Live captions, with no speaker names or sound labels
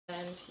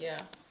But yeah,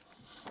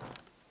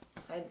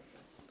 I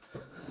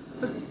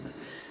Why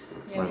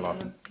it has a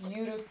laughing?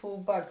 beautiful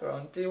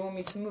background. Do you want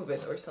me to move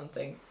it or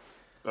something?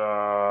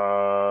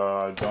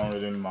 I don't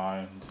really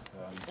mind.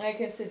 I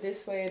can sit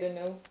this way. I don't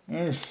know.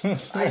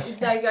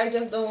 Don't I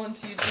just don't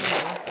want you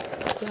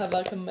to have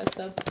like a mess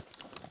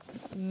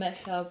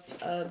up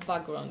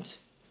background.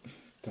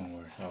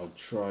 worry, I'll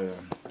try.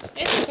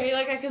 It's okay.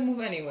 Like I can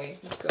move anyway.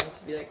 It's going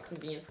to be like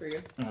convenient for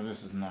you. Oh,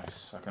 this is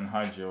nice. I can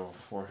hide your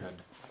forehead.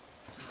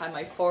 Hide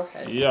my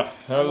forehead. Yeah, I'm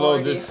hello.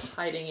 already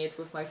hiding it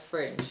with my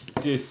fringe.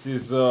 This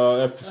is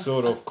a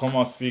episode of Come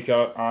On Speak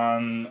Out,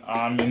 and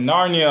I'm in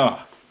Narnia.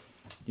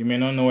 You may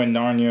not know where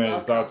Narnia is.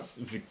 Welcome. That's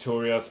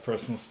Victoria's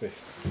personal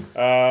space.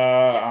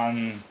 Yes.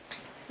 And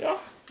yeah.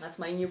 That's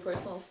my new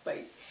personal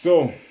space.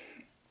 So,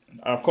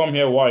 I've come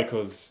here why?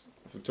 Because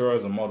Victoria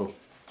is a model.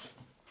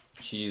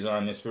 She's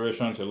an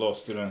inspiration to a lot of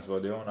students,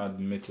 but they don't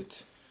admit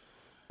it.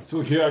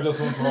 So here I just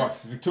want to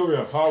ask,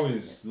 Victoria, how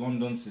is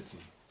London City?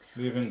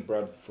 Live in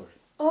Bradford.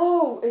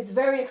 Oh, it's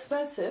very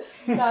expensive.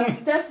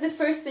 That's the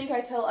first thing I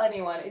tell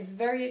anyone. It's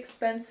very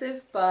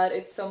expensive, but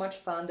it's so much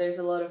fun. There's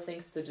a lot of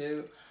things to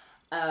do,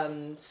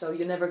 so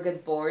you never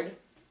get bored.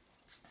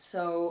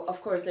 So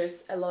of course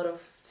there's a lot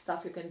of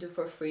stuff you can do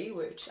for free,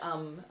 which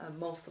I'm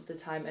most of the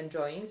time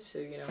enjoying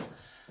to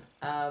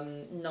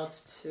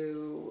not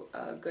to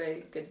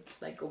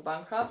go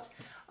bankrupt.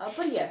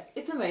 But yeah,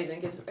 it's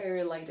amazing. I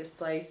really like this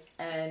place,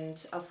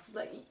 and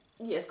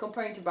yes,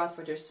 comparing to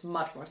Bradford, there's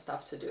much more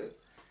stuff to do.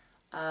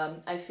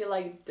 I feel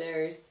like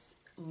there's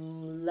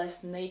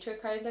less nature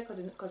kind of,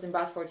 because in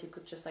Bradford you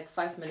could just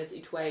 5 minutes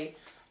each way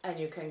and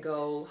you can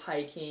go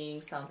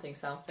hiking, something,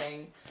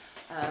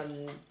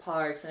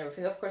 parks and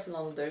everything. Of course in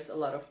London there's a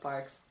lot of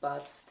parks,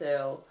 but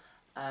still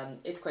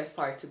it's quite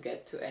far to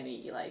get to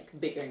any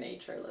bigger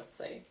nature, let's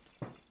say.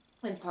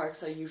 And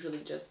parks are usually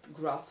just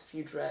grass,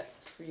 few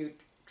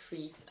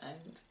trees,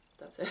 and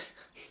that's it.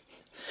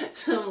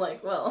 So I'm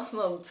like, well,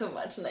 not too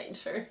much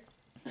nature.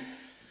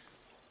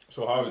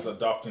 So how is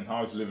adapting?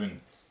 How is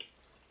living?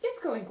 It's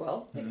going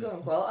well. It's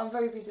going well. I'm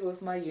very busy with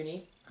my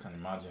uni. I can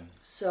imagine.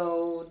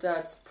 So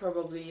that's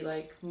probably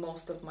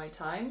most of my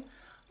time.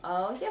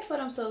 Yeah, but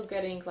I'm still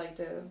getting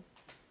the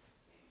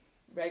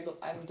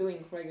I'm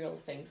doing regular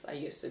things I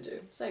used to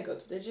do. So I go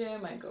to the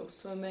gym, I go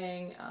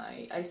swimming,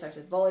 I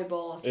started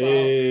volleyball as well.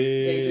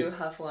 Hey. They do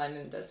have one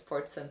in the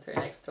sports center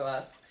next to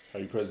us.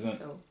 Are you president?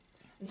 So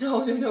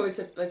no,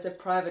 it's a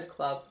private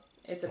club.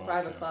 It's a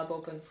private club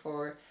open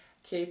for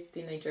kids,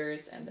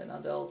 teenagers, and then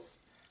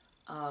adults.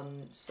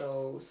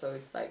 So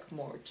it's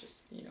more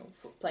just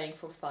for playing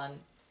for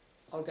fun,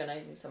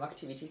 organizing some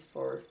activities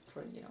for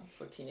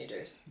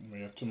teenagers.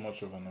 You're too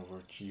much of an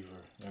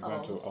overachiever. You're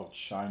going to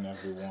outshine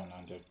everyone,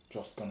 and they're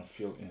just gonna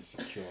feel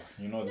insecure.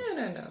 No.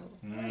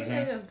 Mm-hmm.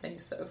 I don't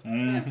think so.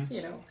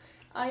 Mm-hmm.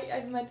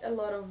 I've met a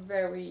lot of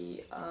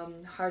very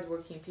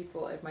hardworking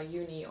people at my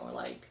uni or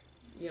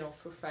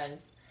for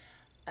friends.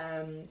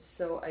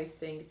 So I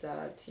think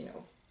that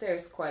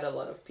there's quite a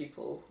lot of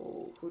people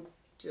who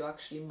do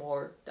actually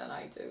more than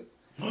I do.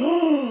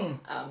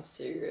 I'm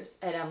serious,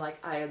 and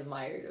I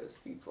admire those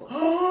people.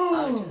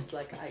 I'm just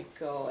I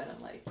go and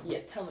I'm yeah,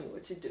 tell me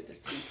what you did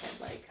this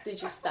weekend.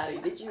 Did you study?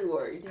 Did you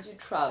work? Did you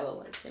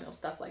travel?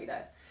 Stuff like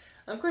that.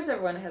 And of course,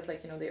 everyone has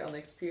their own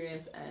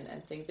experience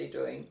and things they're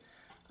doing,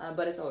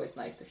 but it's always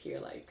nice to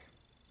hear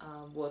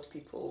what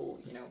people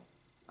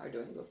are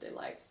doing with their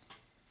lives.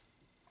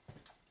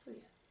 So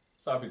yes.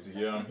 So happy to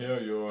hear.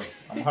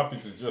 I'm happy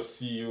to just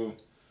see you.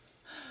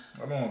 I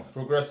don't know,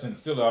 progressing.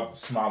 Still have the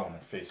smile on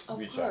your face, Of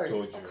which course. I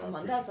told you. Oh come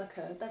on, that's a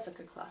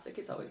classic.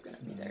 It's always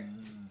gonna be there.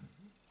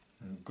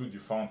 Good, you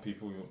found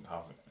people who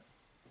have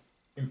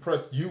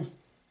impressed you.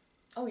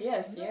 Oh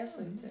yes, I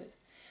did.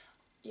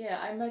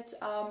 Yeah, I met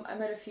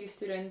a few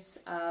students.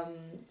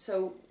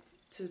 So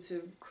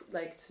to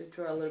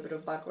draw a little bit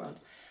of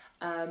background.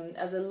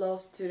 As a law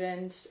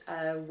student,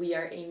 we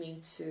are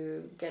aiming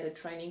to get a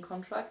training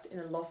contract in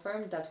a law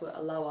firm that will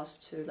allow us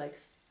to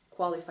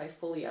qualify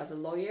fully as a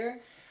lawyer,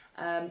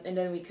 and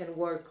then we can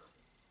work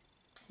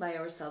by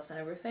ourselves and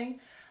everything.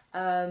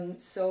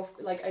 So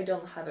I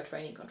don't have a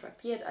training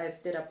contract yet. I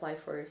did apply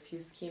for a few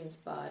schemes,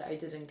 but I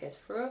didn't get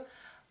through.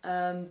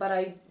 But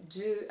I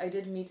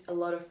did meet a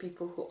lot of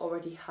people who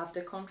already have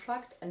the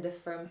contract, and the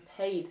firm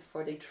paid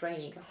for the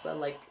training as well,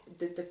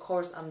 the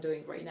course I'm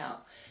doing right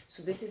now.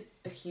 So this is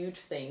a huge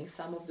thing.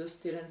 Some of those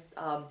students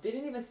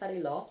didn't even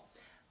study law.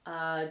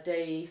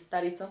 They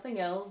studied something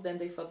else, then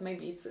they thought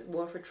maybe it's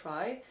worth a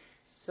try.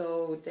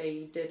 So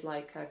they did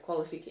a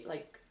qualification,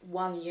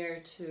 1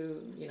 year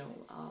to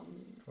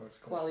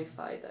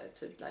qualify that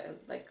to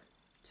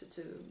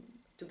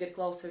get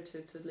closer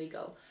to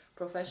legal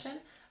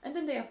profession. And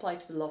then they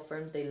applied to the law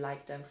firm. They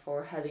liked them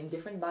for having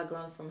different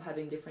background, from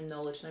having different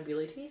knowledge and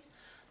abilities.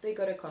 They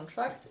got a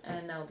contract,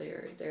 and now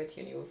they're at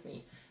uni with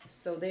me.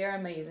 So they are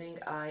amazing.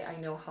 I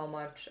know how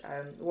much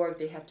work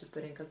they have to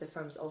put in, because the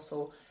firms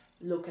also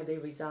look at their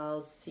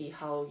results, see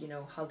how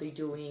how they're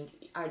doing,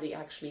 are they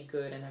actually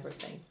good and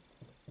everything.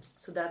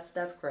 So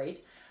that's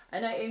great.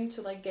 And I aim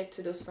to like get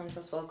to those firms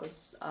as well,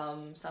 because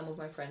some of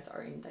my friends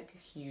are in like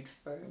huge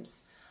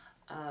firms.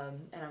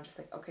 And I'm just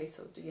like, okay,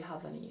 so do you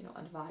have any, you know,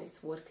 advice?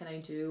 What can I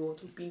do?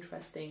 What would be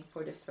interesting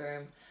for the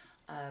firm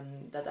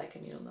that I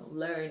can, you know,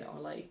 learn or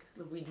like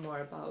read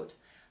more about?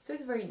 So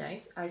it's very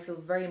nice. I feel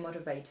very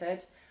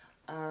motivated.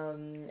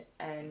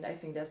 And I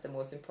think that's the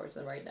most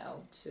important right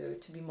now,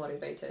 to be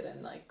motivated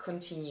and like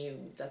continue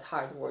that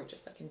hard work,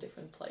 just like in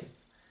different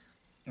place.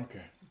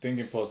 Okay,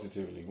 thinking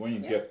positively. When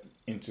you Yeah. get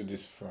into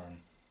this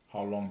firm,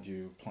 how long do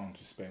you plan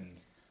to spend?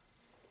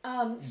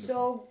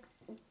 So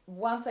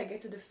once I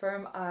get to the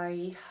firm,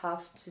 I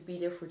have to be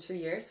there for 2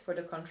 years for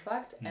the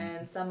contract,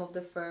 and some of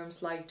the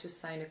firms like to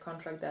sign a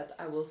contract that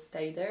I will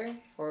stay there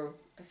for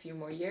a few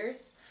more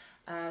years.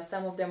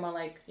 Some of them are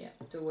like, yeah,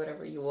 do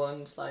whatever you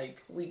want.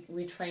 Like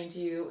we trained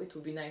you. It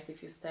would be nice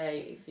if you stay.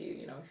 If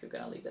you know, if you're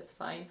gonna leave, that's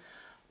fine.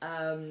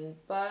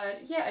 But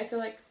yeah, I feel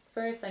like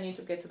first I need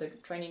to get to the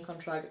training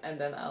contract, and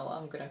then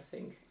I'm gonna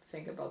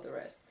think about the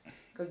rest,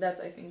 because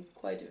that's, I think,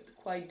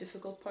 quite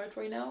difficult part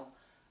right now,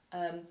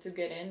 to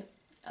get in.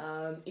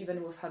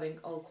 Even with having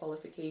all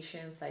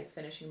qualifications, like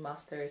finishing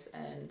masters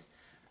and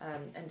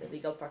the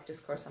legal practice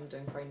course I'm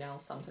doing right now,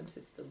 sometimes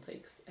it still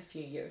takes a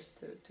few years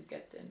to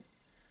get in.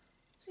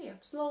 So yeah,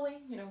 slowly,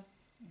 you know,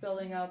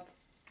 building up,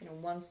 you know,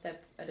 one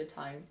step at a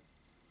time.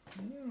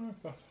 Yeah, I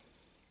like that.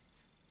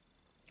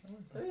 I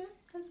like So that. yeah,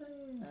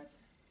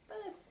 but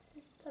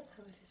that's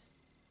how it is.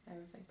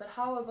 Everything. But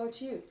how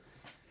about you?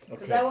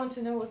 Because Okay. I want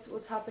to know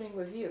what's happening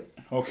with you.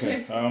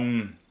 Okay.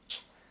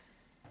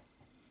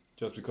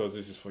 Just because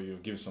this is for you,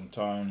 give some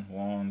time.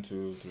 1,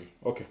 2, 3.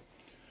 Okay.